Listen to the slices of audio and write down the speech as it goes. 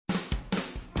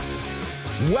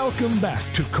Welcome back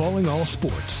to Calling All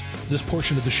Sports. This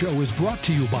portion of the show is brought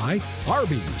to you by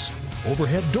Arby's,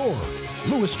 Overhead Door,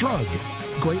 Lewis Drug,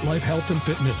 Great Life Health and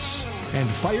Fitness, and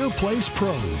Fireplace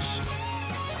Pros.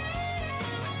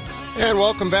 And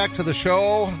welcome back to the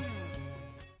show.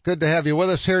 Good to have you with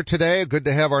us here today. Good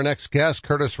to have our next guest,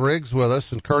 Kurtiss Riggs, with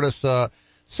us. And Kurtiss,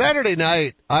 Saturday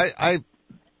night,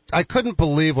 I couldn't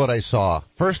believe what I saw.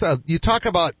 First, you talk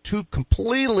about two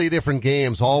completely different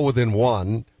games all within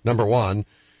one, number one.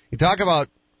 You talk about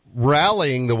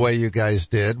rallying the way you guys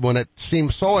did when it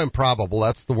seemed so improbable.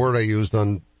 That's the word I used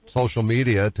on social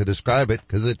media to describe it,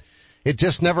 because it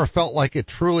just never felt like it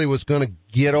truly was going to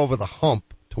get over the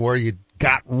hump to where you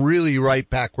got really right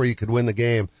back where you could win the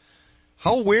game.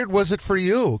 How weird was it for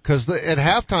you? Because at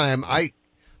halftime, I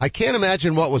can't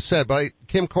imagine what was said, but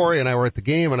Kim Corey and I were at the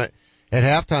game, and at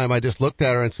halftime, I just looked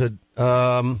at her and said,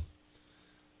 I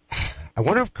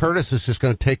wonder if Kurtiss is just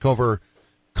going to take over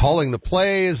calling the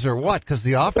plays or what, because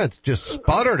the offense just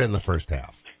sputtered in the first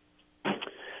half.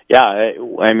 Yeah,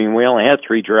 I mean, we only had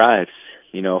 3 drives,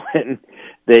 and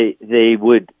they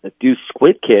would do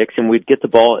squid kicks, and we'd get the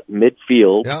ball at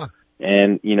midfield, yeah.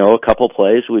 And, a couple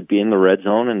plays would be in the red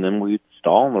zone, and then we'd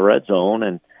stall in the red zone,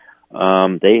 and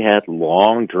they had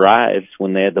long drives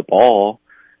when they had the ball,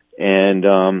 and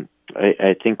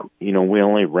I think, we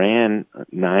only ran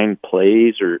 9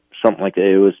 plays or something like that.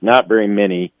 It was not very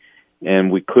many,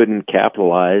 and we couldn't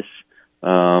capitalize.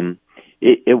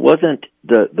 It wasn't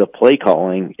the play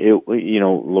calling.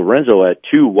 Lorenzo had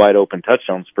 2 wide open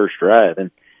touchdowns first drive, and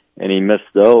he missed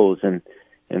those. And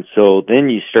so then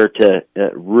you start to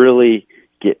really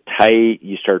get tight.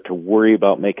 You start to worry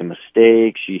about making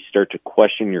mistakes. You start to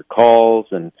question your calls.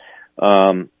 And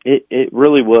it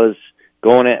really was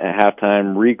going at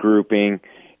halftime, regrouping,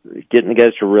 getting the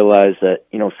guys to realize that,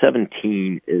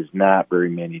 17 is not very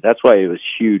many. That's why it was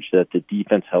huge that the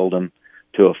defense held them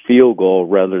to a field goal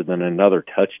rather than another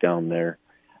touchdown there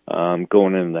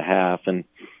going into the half. And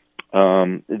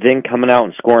then coming out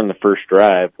and scoring the first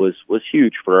drive was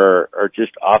huge for our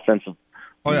just offensive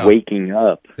waking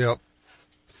up. Yep.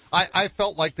 I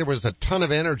felt like there was a ton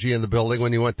of energy in the building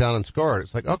when you went down and scored.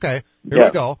 It's like, okay, here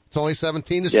we go. It's only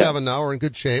 17-7 now. We're in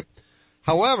good shape.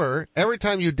 However, every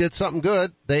time you did something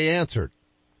good, they answered.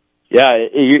 Yeah,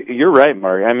 you're right,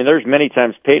 Mark. I mean, there's many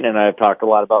times Peyton and I have talked a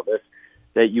lot about this,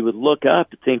 that you would look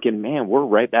up thinking, man, we're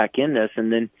right back in this,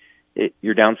 and then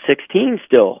you're down 16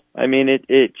 still. I mean,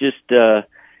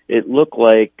 it looked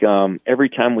like every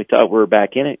time we thought we were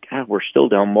back in it, God, we're still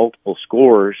down multiple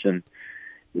scores, and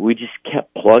we just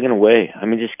kept plugging away. I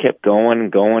mean, just kept going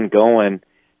and going and going,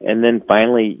 and then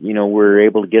finally, we were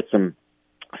able to get some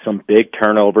big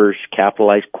turnovers,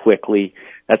 capitalize quickly.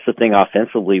 That's the thing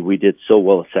offensively we did so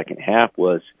well the second half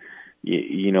was,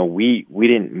 we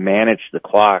didn't manage the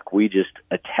clock. We just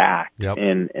attacked. Yep.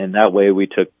 And that way we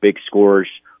took big scores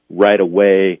right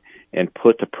away and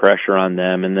put the pressure on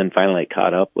them, and then finally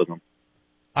caught up with them.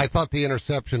 I thought the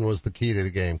interception was the key to the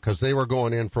game, because they were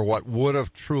going in for what would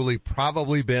have truly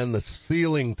probably been the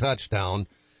ceiling touchdown,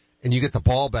 and you get the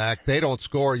ball back. They don't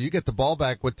score. You get the ball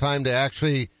back with time to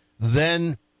actually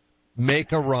then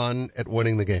make a run at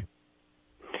winning the game.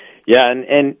 Yeah,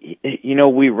 and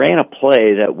we ran a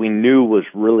play that we knew was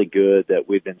really good that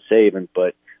we'd been saving,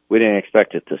 but we didn't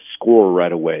expect it to score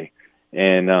right away.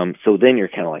 And so then you're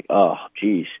kind of like, oh,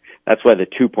 geez. That's why the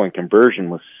 2-point conversion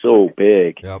was so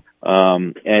big. Yep.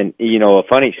 And, a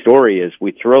funny story is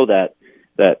we throw that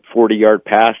 40-yard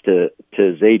pass to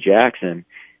Zay Jackson,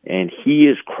 and he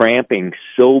is cramping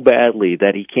so badly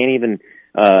that he can't even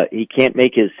he can't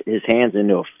make his hands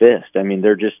into a fist. I mean,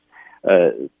 they're just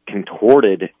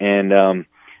contorted, and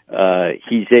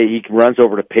he runs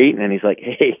over to Peyton, and he's like,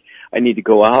 hey, I need to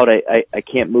go out. I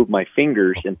can't move my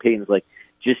fingers. And Peyton's like,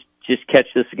 just catch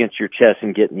this against your chest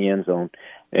and get in the end zone.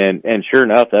 And sure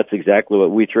enough, that's exactly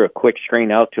what we threw, a quick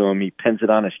screen out to him. He pins it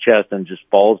on his chest and just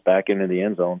falls back into the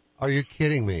end zone. Are you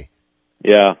kidding me?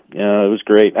 Yeah, it was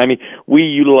great. I mean, we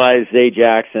utilized Zay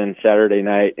Jackson Saturday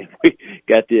night, and we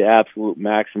got the absolute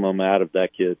maximum out of that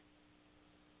kid.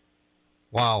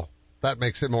 Wow, that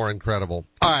makes it more incredible.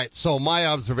 All right, so my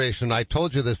observation, I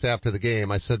told you this after the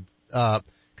game. I said,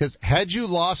 because had you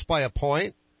lost by a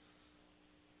point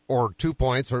or 2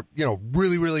 points or,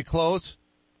 really, really close,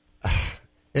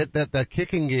 that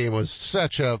kicking game was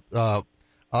such a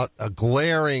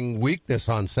glaring weakness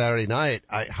on Saturday night.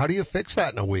 How do you fix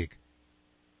that in a week?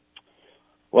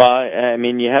 Well, I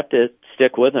mean, you have to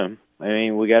stick with him. I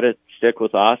mean, we got to stick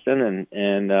with Austin,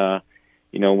 and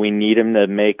we need him to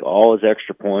make all his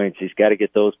extra points. He's got to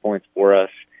get those points for us.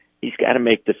 He's got to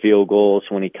make the field goals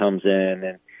when he comes in,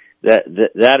 and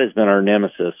that has been our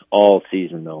nemesis all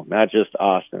season, though. Not just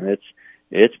Austin.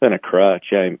 it's been a crutch.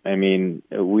 I mean,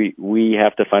 we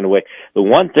have to find a way. The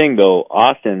one thing though,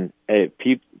 Austin,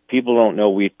 people don't know,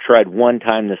 we've tried one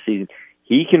time this season.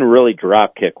 He can really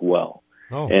drop kick well.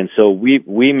 Oh. And so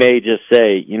we may just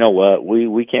say, you know what,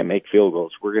 we can't make field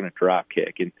goals. We're going to drop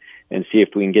kick and see if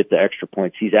we can get the extra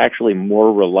points. He's actually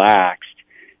more relaxed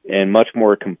and much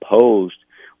more composed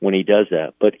when he does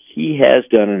that. But he has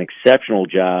done an exceptional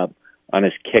job on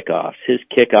his kickoffs. His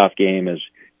kickoff game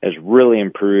has really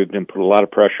improved and put a lot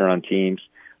of pressure on teams.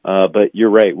 But you're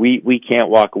right. We can't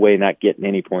walk away not getting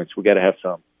any points. We got to have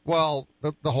some. Well,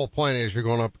 the whole point is you're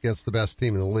going up against the best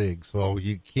team in the league, so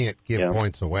you can't give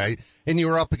points away. And you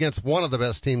were up against one of the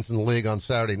best teams in the league on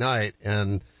Saturday night,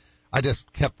 and I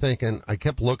just kept thinking, I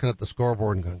kept looking at the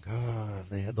scoreboard and going, God,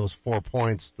 they had those 4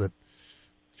 points that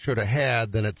should have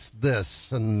had, then it's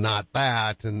this and not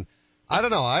that. And I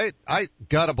don't know, I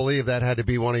gotta believe that had to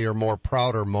be one of your more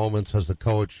prouder moments as a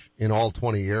coach in all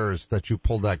 20 years that you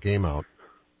pulled that game out.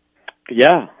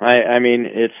 Yeah, I mean,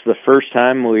 it's the first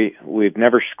time we've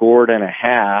never scored in a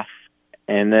half,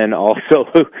 and then also,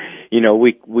 you know,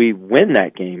 we win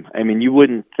that game. I mean, you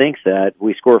wouldn't think that.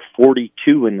 We score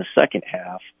 42 in the second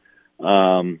half.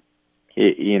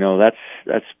 You know,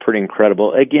 that's pretty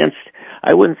incredible. Against,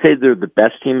 I wouldn't say they're the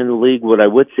best team in the league. What I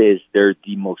would say is they're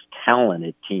the most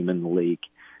talented team in the league.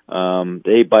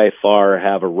 They by far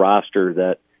have a roster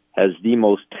that has the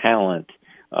most talent.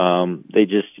 They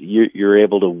just, you're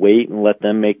able to wait and let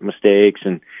them make mistakes,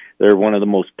 and they're one of the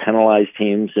most penalized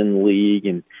teams in the league,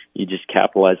 and you just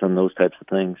capitalize on those types of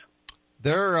things.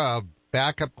 Their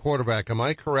backup quarterback, am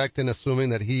I correct in assuming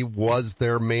that he was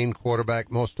their main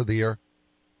quarterback most of the year?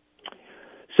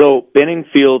 So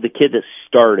Benningfield, the kid that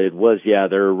started, was,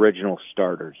 their original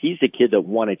starter. He's the kid that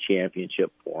won a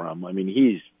championship for them. I mean,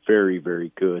 he's very,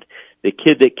 very good. The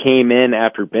kid that came in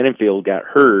after Benningfield got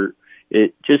hurt,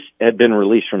 it just had been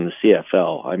released from the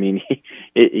CFL. I mean,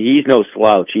 he's no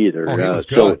slouch either. Oh, he was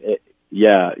good.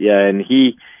 So, and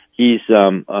he's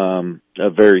a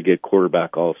very good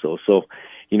quarterback also. So,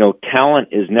 you know, talent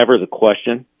is never the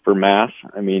question for Mass.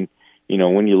 I mean, you know,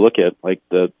 when you look at like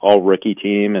the all-rookie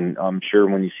team, and I'm sure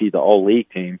when you see the all-league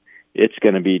team, it's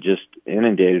going to be just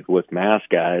inundated with Mass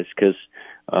guys because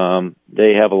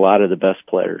they have a lot of the best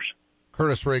players.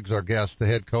 Kurtiss Riggs, our guest, the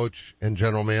head coach and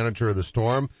general manager of the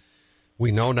Storm.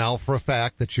 We know now for a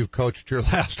fact that you've coached your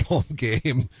last home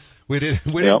game. We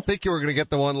didn't think you were going to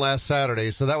get the one last Saturday,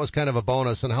 so that was kind of a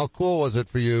bonus. And how cool was it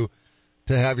for you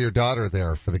to have your daughter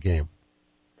there for the game?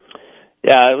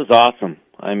 Yeah, it was awesome.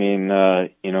 I mean,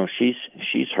 you know,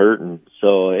 she's hurting,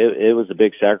 so it was a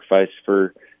big sacrifice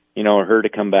for, you know, her to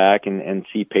come back and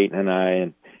see Peyton and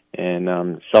I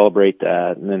and celebrate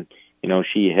that. And then, you know,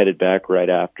 she headed back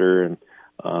right after, and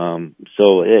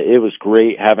so it was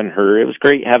great having her. It was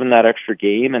great having that extra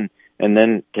game, and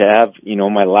then to have, you know,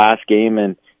 my last game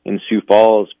in Sioux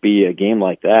Falls be a game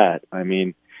like that. I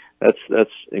mean,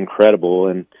 that's incredible,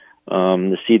 and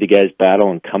to see the guys battle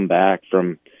and come back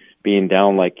from being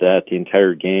down like that the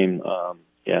entire game,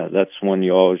 that's one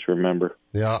you always remember.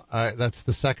 Yeah, that's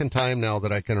the second time now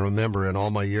that I can remember in all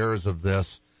my years of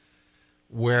this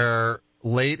where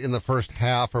late in the first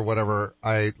half or whatever,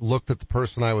 I looked at the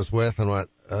person I was with and went,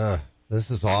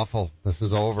 this is awful. This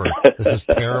is over. This is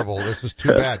terrible. This is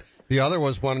too bad. The other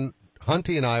was when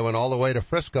Hunty and I went all the way to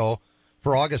Frisco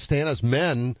for Augustana's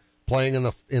men playing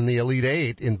in the Elite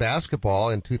Eight in basketball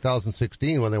in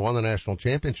 2016 when they won the national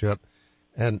championship.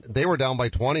 And they were down by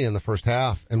 20 in the first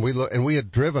half, and we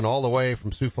had driven all the way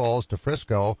from Sioux Falls to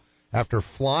Frisco after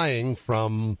flying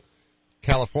from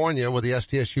California with the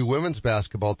STSU women's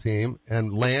basketball team,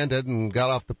 and landed and got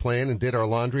off the plane and did our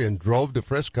laundry and drove to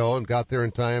Frisco and got there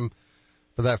in time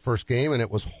for that first game, and it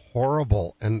was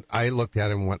horrible. And I looked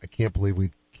at him and went, I can't believe we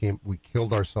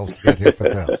killed ourselves to get here for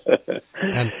this.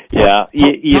 And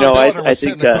I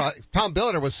think Tom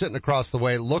Billiter was sitting across the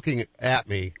way looking at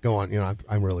me going, you know,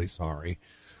 I'm really sorry.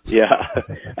 Yeah.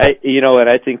 I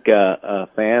think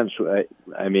fans,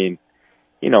 I mean,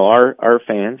 you know, our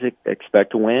fans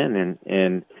expect to win,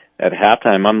 and at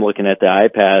halftime I'm looking at the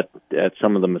iPad at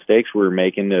some of the mistakes we were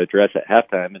making to address at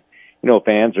halftime, and you know,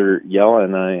 fans are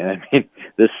yelling, I mean,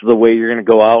 this is the way you're going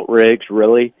to go out, Riggs,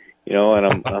 really? You know,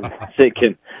 and I'm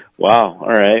thinking, wow, all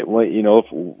right, well, you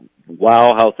know,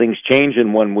 wow, how things change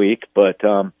in 1 week, but,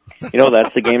 you know,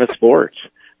 that's the game of sports.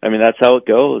 I mean, that's how it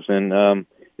goes. And,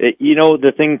 you know,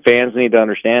 the thing fans need to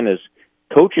understand is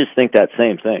coaches think that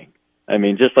same thing. I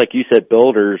mean, just like you said,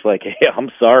 builders, like, hey,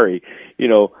 I'm sorry, you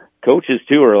know, coaches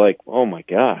too are like, oh my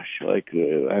gosh, like,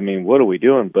 I mean, what are we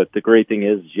doing? But the great thing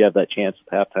is you have that chance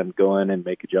at halftime to go in and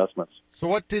make adjustments. So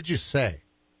what did you say?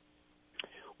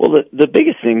 Well, the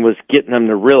biggest thing was getting them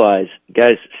to realize,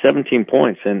 guys, 17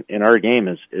 points in our game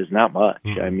is not much.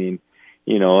 Mm-hmm. I mean,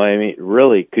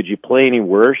 really, could you play any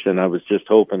worse? And I was just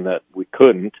hoping that we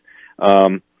couldn't.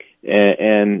 And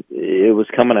it was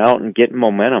coming out and getting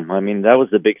momentum. I mean, that was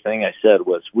the big thing I said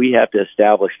was we have to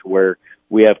establish to where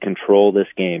we have control of this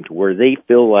game, to where they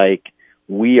feel like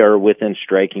we are within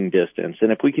striking distance.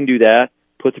 And if we can do that,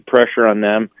 put the pressure on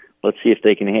them, let's see if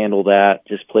they can handle that,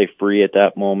 just play free at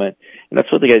that moment. And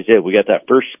that's what the guys did. We got that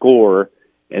first score,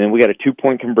 and then we got a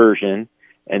 2-point conversion,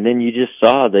 and then you just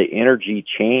saw the energy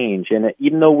change. And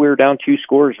even though we were down 2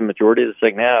 scores the majority of the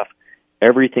second half,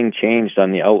 everything changed on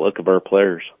the outlook of our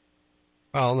players.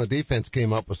 Well, and the defense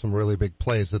came up with some really big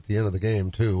plays at the end of the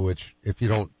game, too, which if you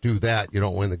don't do that, you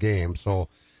don't win the game. So,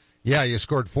 yeah, you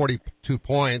scored 42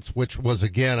 points, which was,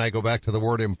 again, I go back to the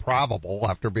word improbable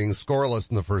after being scoreless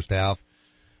in the first half.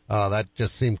 That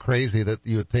just seemed crazy that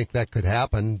you would think that could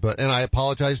happen. And I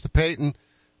apologize to Peyton,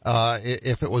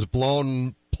 if it was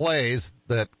blown plays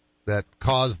that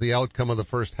caused the outcome of the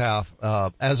first half.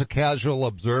 As a casual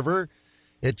observer,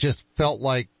 it just felt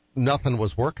like nothing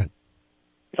was working.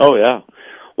 Oh, yeah.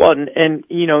 Well, and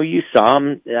you saw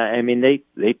them. I mean,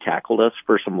 they tackled us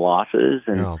for some losses,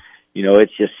 and,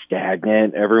 it's just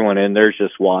stagnant. Everyone in there's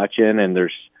just watching, and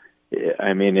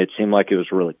it seemed like it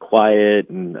was really quiet.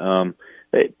 And,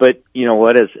 but you know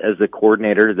what, as the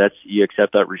coordinator, you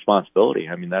accept that responsibility.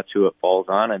 I mean, that's who it falls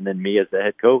on. And then me as the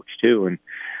head coach too. And,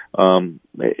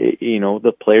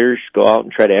 the players go out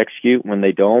and try to execute. When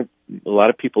they don't, a lot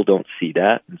of people don't see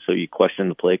that. And so you question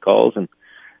the play calls, and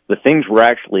the things were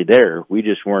actually there. We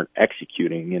just weren't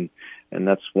executing. And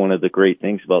that's one of the great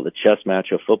things about the chess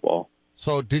match of football.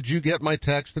 So did you get my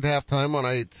text at halftime when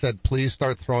I said, please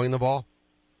start throwing the ball?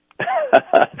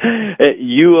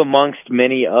 You amongst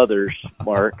many others,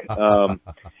 Mark. We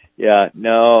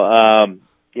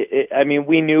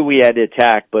knew we had to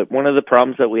attack, but one of the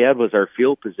problems that we had was our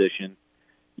field position.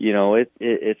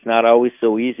 It's not always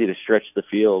so easy to stretch the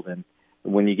field, and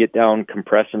when you get down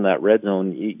compressing that red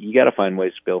zone, you got to find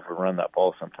ways to be able to run that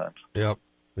ball sometimes. Yep.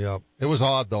 It was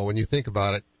odd though when you think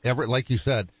about it. Like you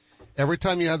said, every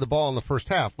time you had the ball in the first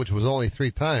half, which was only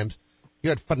 3 times, you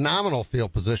had phenomenal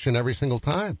field position every single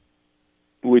time.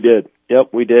 We did.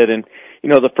 Yep, we did. And,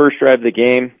 the first drive of the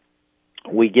game,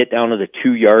 we get down to the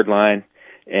 2-yard line,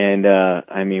 and,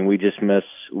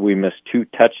 we missed 2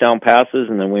 touchdown passes,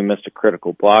 and then we missed a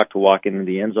critical block to walk into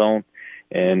the end zone,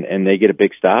 and they get a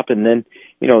big stop. And then,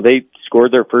 they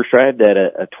scored their first drive, that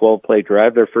a 12-play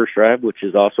drive, their first drive, which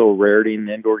is also a rarity in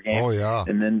the indoor game. Oh, yeah.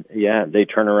 And then, they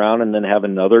turn around and then have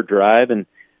another drive, and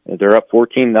they're up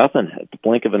 14-0 at the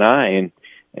blink of an eye.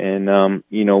 And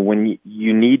when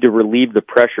you need to relieve the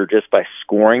pressure just by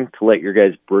scoring to let your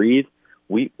guys breathe,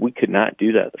 we could not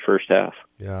do that the first half.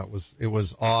 Yeah, it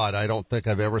was odd. I don't think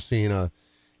I've ever seen a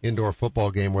indoor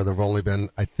football game where there've only been,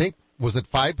 I think, was it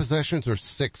 5 possessions or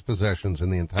 6 possessions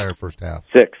in the entire first half?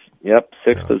 6. Yep,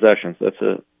 6 possessions. That's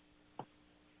it.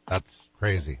 That's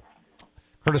crazy.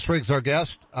 Kurtiss Riggs, our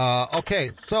guest.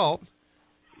 Okay, so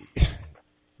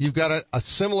you've got a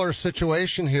similar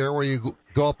situation here where you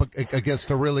go up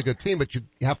against a really good team, but you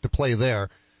have to play there.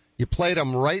 You played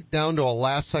them right down to a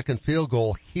last-second field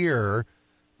goal here,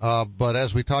 but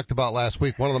as we talked about last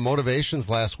week, one of the motivations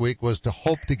last week was to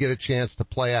hope to get a chance to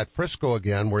play at Frisco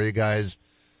again, where you guys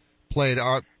played.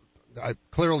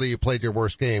 Clearly, you played your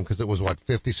worst game because it was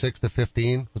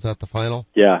 56-15. Was that the final?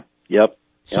 Yeah. Yep.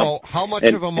 So, how much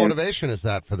of a motivation is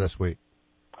that for this week?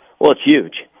 Well, it's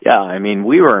huge. Yeah,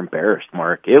 we were embarrassed,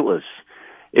 Mark. It was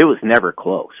never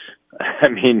close.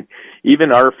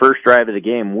 Even our first drive of the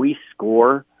game, we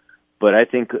score, but I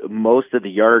think most of the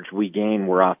yards we gained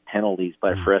were off penalties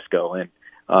by Frisco, and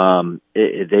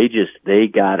they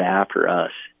got after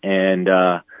us, and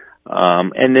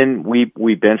then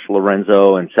we benched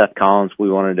Lorenzo and Seth Collins.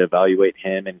 We wanted to evaluate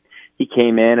him, and he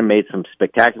came in and made some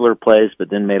spectacular plays,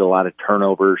 but then made a lot of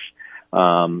turnovers,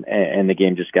 and the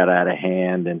game just got out of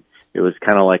hand, and it was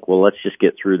kind of like, well, let's just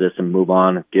get through this and move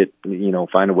on and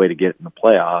find a way to get in the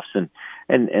playoffs. And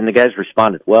the guys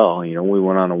responded well. We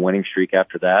went on a winning streak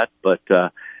after that, but,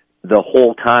 the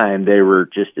whole time they were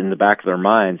just in the back of their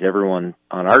minds. Everyone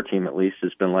on our team, at least,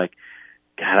 has been like,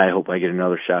 God, I hope I get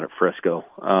another shot at Frisco.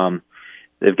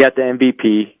 They've got the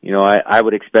MVP. I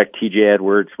would expect TJ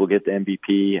Edwards will get the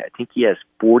MVP. I think he has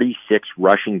 46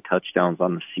 rushing touchdowns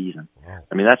on the season. Wow.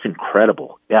 That's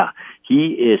incredible. Yeah.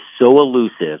 He is so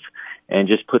elusive and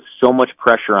just puts so much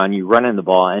pressure on you running the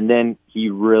ball. And then he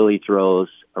really throws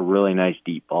a really nice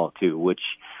deep ball too, which,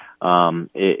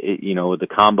 the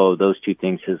combo of those two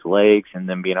things, his legs and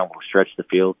then being able to stretch the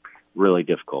field, really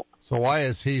difficult. So why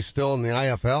is he still in the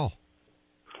IFL?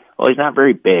 well, he's not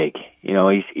very big. You know,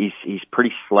 he's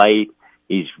pretty slight.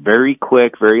 He's very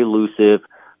quick, very elusive.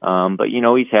 But you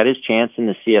know, he's had his chance in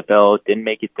the CFL, didn't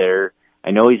make it there.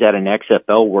 I know he's at an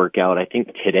XFL workout, I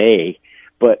think today,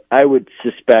 but I would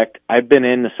suspect, I've been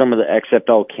into some of the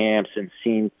XFL camps and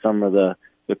seen some of the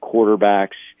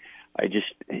quarterbacks. I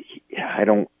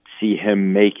don't see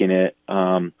him making it,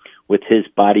 with his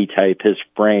body type, his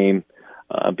frame,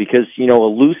 because, you know,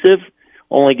 elusive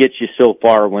only gets you so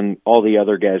far when all the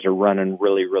other guys are running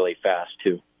really, really fast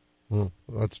too. Well,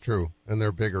 that's true. And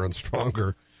they're bigger and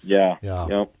stronger. Yeah. Yeah.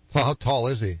 Yep. So how tall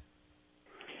is he?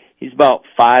 He's about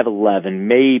 5'11",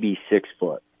 maybe 6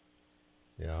 foot.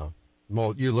 Yeah.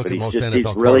 Well, you look But at most he's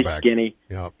NFL really quarterbacks. Skinny.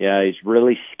 Yeah. Yeah, he's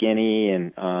really skinny,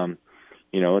 and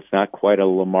you know, it's not quite a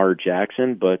Lamar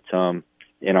Jackson, but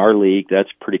in our league, that's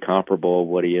pretty comparable to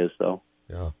what he is, though.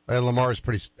 Yeah. And Lamar's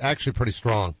actually pretty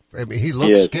strong. I mean, he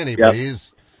looks skinny, but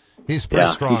he's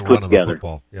pretty strong running the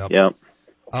football. Yep.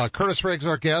 Yep. Kurtiss Riggs,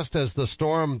 our guest, as the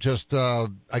Storm just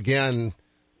again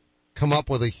come up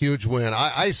with a huge win.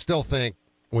 I still think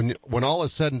when all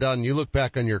is said and done, you look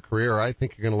back on your career, I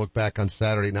think you're going to look back on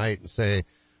Saturday night and say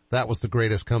that was the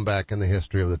greatest comeback in the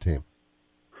history of the team.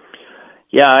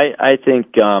 Yeah, I think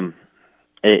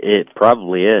it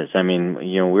probably is. I mean,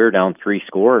 you know, we were down 3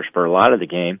 scores for a lot of the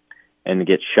game, and to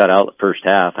get shut out the first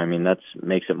half, I mean,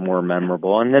 makes it more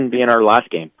memorable. And then being our last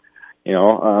game, you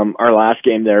know, our last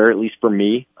game there, at least for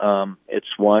me, it's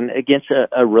won against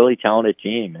a really talented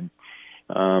team, and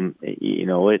you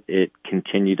know, it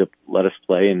continued to let us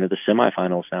play into the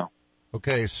semifinals now.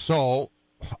 Okay, so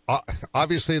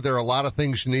obviously there are a lot of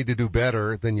things you need to do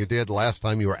better than you did last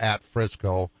time you were at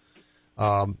Frisco.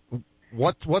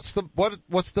 What's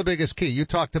the biggest key? You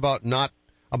talked about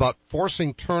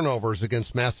forcing turnovers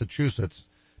against Massachusetts.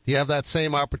 Do you have that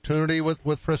same opportunity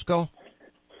with Frisco?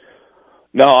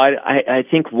 No, I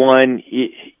think one,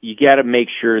 you got to make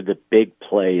sure the big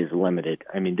play is limited.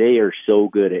 I mean, they are so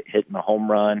good at hitting the home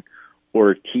run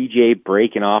or TJ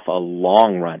breaking off a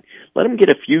long run. Let them get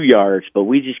a few yards, but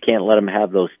we just can't let them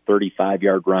have those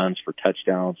 35-yard runs for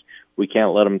touchdowns. We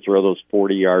can't let them throw those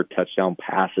 40-yard touchdown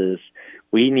passes.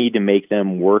 We need to make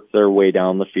them work their way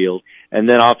down the field. And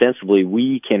then offensively,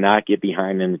 we cannot get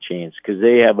behind in the chains because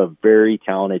they have a very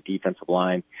talented defensive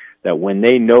line that when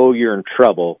they know you're in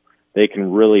trouble, they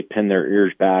can really pin their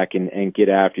ears back and get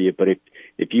after you. But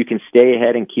if you can stay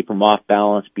ahead and keep them off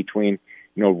balance between,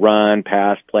 you know, run,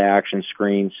 pass, play action,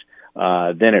 screens,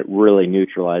 then it really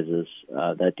neutralizes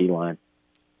that D-line.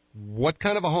 What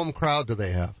kind of a home crowd do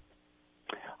they have?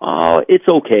 Oh, it's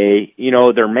okay. You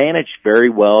know, they're managed very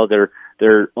well.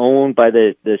 They're owned by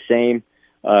the same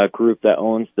group that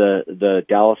owns the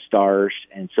Dallas Stars,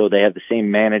 and so they have the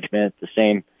same management, the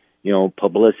same, you know,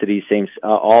 publicity, same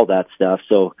all that stuff.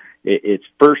 So it's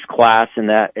first class in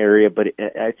that area, but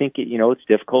I think you know, it's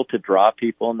difficult to draw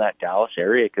people in that Dallas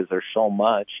area because there's so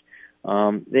much.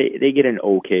 They get an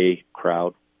okay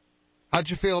crowd. How'd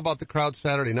you feel about the crowd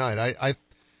Saturday night?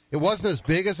 It wasn't as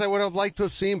big as I would have liked to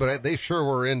have seen, but they sure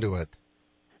were into it.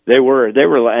 They were,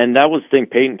 and that was the thing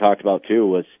Peyton talked about too,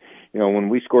 was, you know, when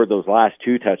we scored those last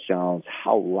 2 touchdowns,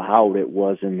 how loud it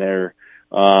was in there.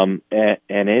 And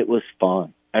it was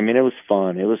fun. I mean, it was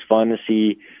fun. It was fun to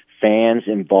see fans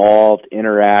involved,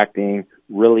 interacting,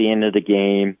 really into the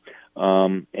game.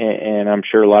 And I'm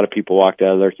sure a lot of people walked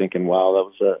out of there thinking, wow,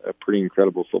 that was a pretty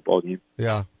incredible football game.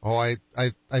 Yeah. Oh, I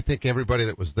think everybody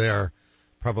that was there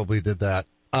probably did that.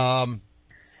 All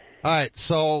right.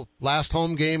 So last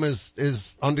home game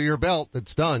is under your belt.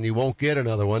 It's done. You won't get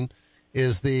another one.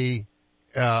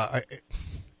 Are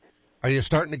you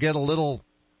starting to get a little,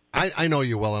 I know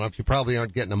you well enough. You probably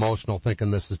aren't getting emotional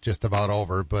thinking this is just about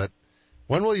over, but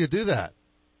when will you do that?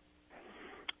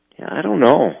 Yeah, I don't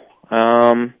know.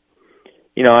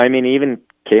 You know, I mean, even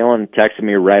Kalen texted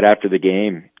me right after the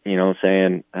game, you know,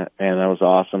 saying, man, that was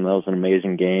awesome. That was an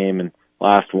amazing game and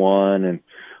last one.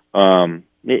 And,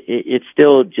 it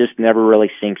still just never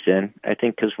really sinks in. I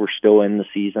think because we're still in the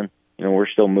season, you know, we're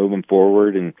still moving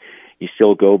forward and you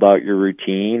still go about your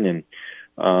routine. And,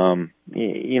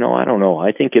 you know, I don't know.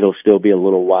 I think it'll still be a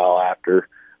little while after,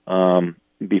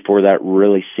 before that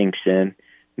really sinks in,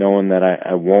 knowing that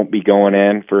I won't be going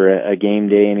in for a game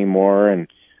day anymore. And,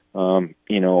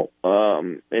 you know,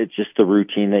 it's just the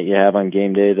routine that you have on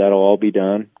game day. That'll all be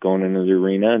done going into the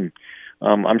arena. And,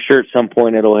 I'm sure at some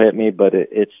point it'll hit me, but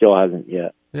it still hasn't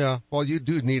yet. Yeah. Well, you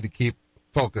do need to keep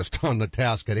focused on the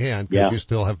task at hand because you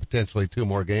still have potentially 2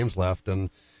 more games left.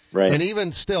 And, right. And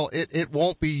even still, it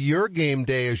won't be your game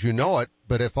day as you know it,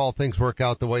 but if all things work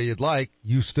out the way you'd like,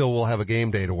 you still will have a game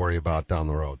day to worry about down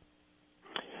the road.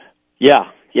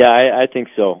 Yeah. Yeah, I think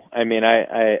so. I mean,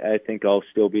 I think I'll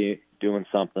still be doing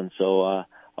something. So I'll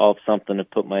have something to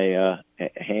put my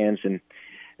hands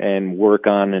and work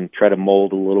on and try to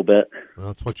mold a little bit. Well,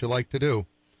 that's what you like to do.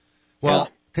 Well,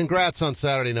 Congrats on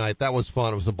Saturday night. That was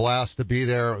fun. It was a blast to be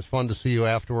there. It was fun to see you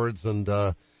afterwards, and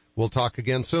we'll talk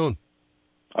again soon.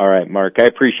 All right, Mark. I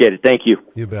appreciate it. Thank you.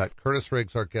 You bet. Kurtiss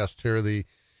Riggs, our guest here, the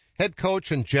head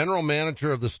coach and general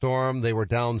manager of the Storm. They were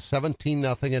down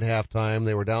 17-0 at halftime.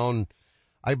 They were down,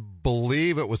 I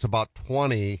believe it was about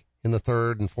 20 in the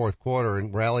third and fourth quarter,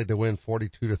 and rallied to win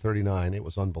 42-39. It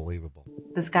was unbelievable.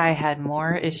 This guy had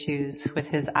more issues with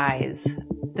his eyes.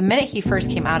 The minute he first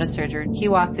came out of surgery, he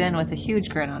walked in with a huge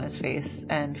grin on his face,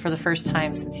 and for the first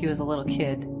time since he was a little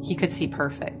kid, he could see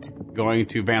perfect. Going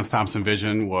to Vance Thompson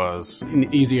Vision was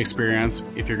an easy experience.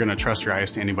 If you're going to trust your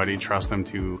eyes to anybody, trust them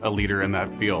to a leader in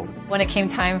that field. When it came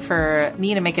time for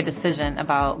me to make a decision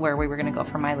about where we were going to go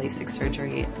for my LASIK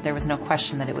surgery, there was no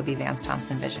question that it would be Vance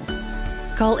Thompson Vision.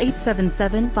 Call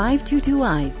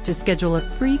 877-522-EYES to schedule a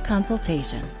free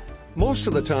consultation. Most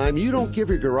of the time, you don't give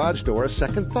your garage door a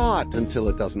second thought until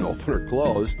it doesn't open or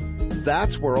close.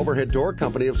 That's where Overhead Door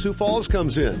Company of Sioux Falls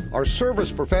comes in. Our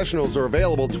service professionals are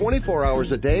available 24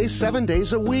 hours a day, 7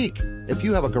 days a week. If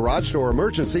you have a garage door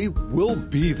emergency, we'll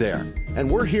be there. And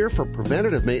we're here for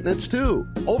preventative maintenance, too.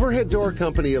 Overhead Door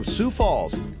Company of Sioux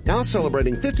Falls, now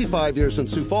celebrating 55 years in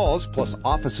Sioux Falls, plus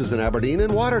offices in Aberdeen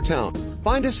and Watertown.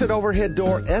 Find us at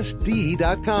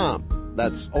overheaddoorsd.com.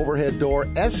 That's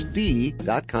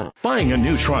overheaddoorsd.com. Buying a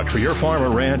new truck for your farm or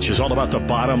ranch is all about the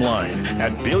bottom line.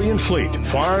 At Billion Fleet,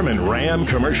 Farm and Ram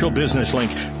Commercial Business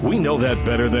Link, we know that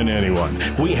better than anyone.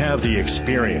 We have the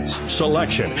experience,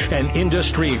 selection, and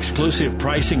industry-exclusive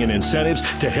pricing and incentives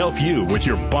to help you with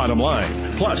your bottom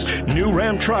line. Plus, new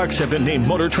Ram trucks have been named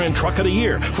Motor Trend Truck of the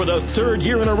Year for the third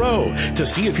year in a row. To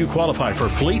see if you qualify for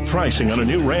fleet pricing on a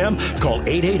new Ram, call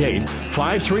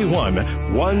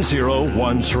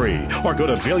 888-531-1013. Or go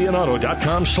to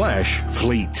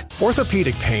billionauto.com/fleet.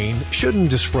 Orthopedic pain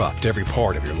shouldn't disrupt every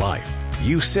part of your life.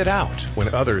 You sit out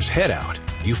when others head out.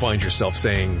 You find yourself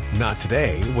saying, not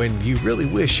today, when you really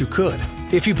wish you could.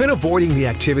 If you've been avoiding the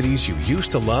activities you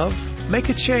used to love, make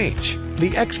a change.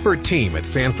 The expert team at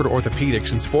Sanford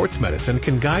Orthopedics and Sports Medicine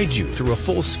can guide you through a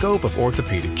full scope of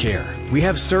orthopedic care. We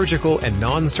have surgical and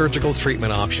non-surgical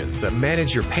treatment options that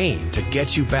manage your pain to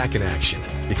get you back in action.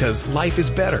 Because life is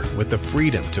better with the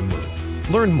freedom to move.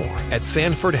 Learn more at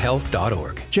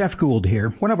sanfordhealth.org. Jeff Gould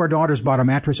here. One of our daughters bought a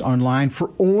mattress online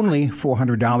for only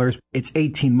 $400. It's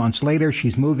 18 months later.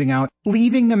 She's moving out.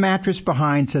 Leaving the mattress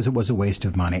behind, says it was a waste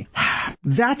of money.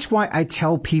 That's why I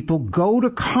tell people, go to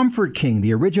Comfort King,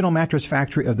 the original mattress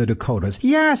factory of the Dakotas.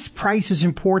 Yes, price is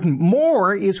important.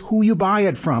 More is who you buy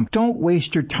it from. Don't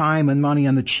waste your time and money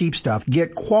on the cheap stuff.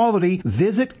 Get quality.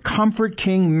 Visit Comfort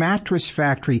King Mattress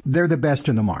Factory. They're the best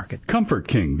in the market. Comfort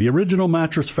King, the original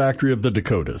mattress factory of the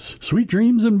Dakotas. Sweet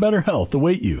dreams and better health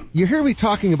await you. You hear me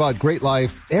talking about great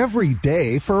life every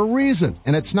day for a reason,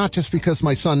 and it's not just because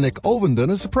my son Nick Ovenden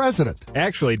is the president.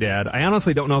 Actually, Dad, I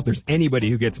honestly don't know if there's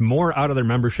anybody who gets more out of their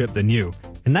membership than you.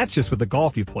 And that's just with the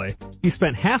golf you play. You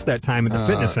spent half that time at the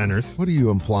fitness centers. What are you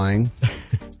implying?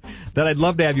 That I'd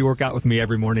love to have you work out with me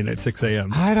every morning at 6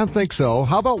 a.m. I don't think so.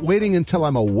 How about waiting until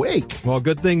I'm awake? Well,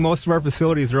 good thing most of our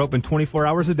facilities are open 24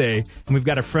 hours a day, and we've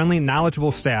got a friendly,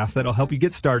 knowledgeable staff that'll help you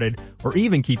get started or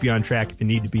even keep you on track if you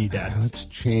need to be, Dad. Let's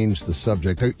change the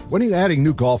subject. When are you adding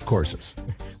new golf courses?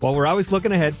 Well, we're always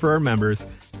looking ahead for our members.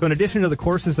 So in addition to the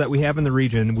courses that we have in the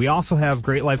region, we also have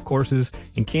Great Life courses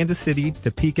in Kansas City,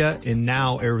 Topeka, and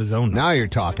now Arizona. Now you're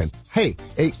talking. Hey,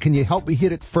 can you help me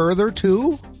hit it further,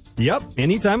 too? Yep,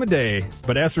 any time of day.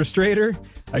 But as for straighter,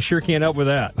 I sure can't help with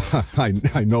that.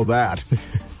 I know that.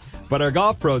 But our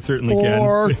golf pros certainly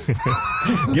can.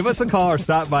 Give us a call or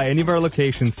stop by any of our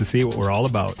locations to see what we're all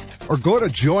about. Or go to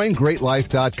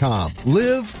joingreatlife.com.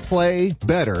 Live, play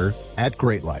better at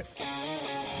Great Life.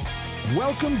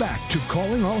 Welcome back to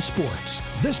Calling All Sports.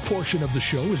 This portion of the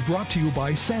show is brought to you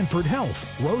by Sanford Health,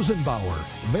 Rosenbauer,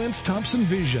 Vance Thompson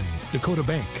Vision, Dakota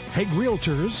Bank, Hague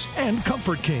Realtors, and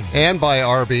Comfort King. And by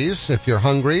Arby's. If you're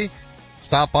hungry,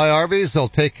 stop by Arby's. They'll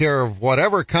take care of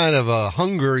whatever kind of a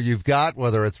hunger you've got,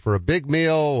 whether it's for a big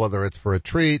meal, whether it's for a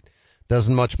treat.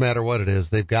 Doesn't much matter what it is.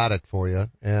 They've got it for you.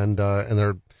 And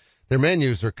their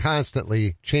menus are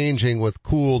constantly changing with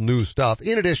cool new stuff,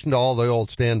 in addition to all the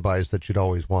old standbys that you'd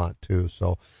always want too.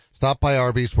 So stop by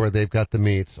Arby's where they've got the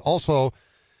meats. Also,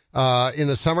 in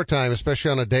the summertime,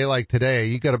 especially on a day like today,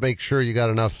 you got to make sure you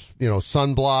got enough,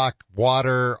 sunblock,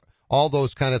 water, all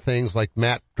those kind of things like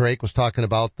Matt Drake was talking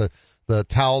about, the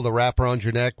towel to wrap around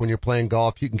your neck when you're playing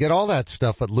golf. You can get all that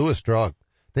stuff at Lewis Drug.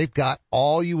 They've got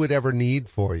all you would ever need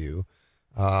for you.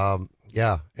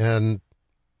 And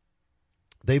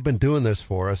They've been doing this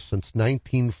for us since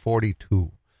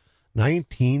 1942.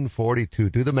 1942.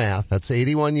 Do the math. That's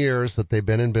 81 years that they've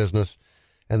been in business,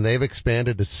 and they've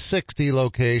expanded to 60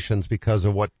 locations because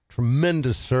of what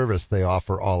tremendous service they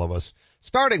offer all of us,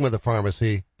 starting with the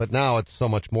pharmacy, but now it's so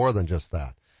much more than just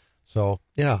that. So,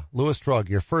 yeah, Lewis Drug,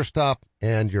 your first stop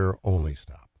and your only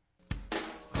stop.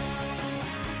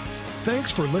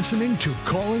 Thanks for listening to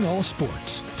Calling All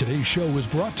Sports. Today's show was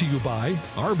brought to you by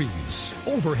Arby's,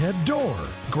 Overhead Door,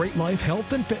 Great Life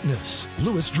Health and Fitness,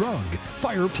 Lewis Drug,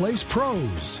 Fireplace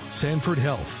Pros, Sanford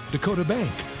Health, Dakota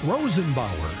Bank,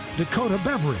 Rosenbauer, Dakota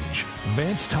Beverage,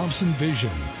 Vance Thompson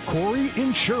Vision, Corey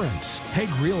Insurance, Hague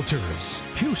Realtors,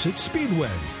 Huset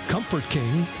Speedway, Comfort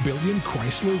King, Billion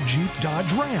Chrysler Jeep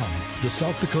Dodge Ram, the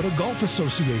South Dakota Golf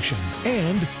Association,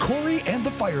 and Corey and the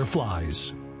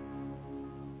Fireflies.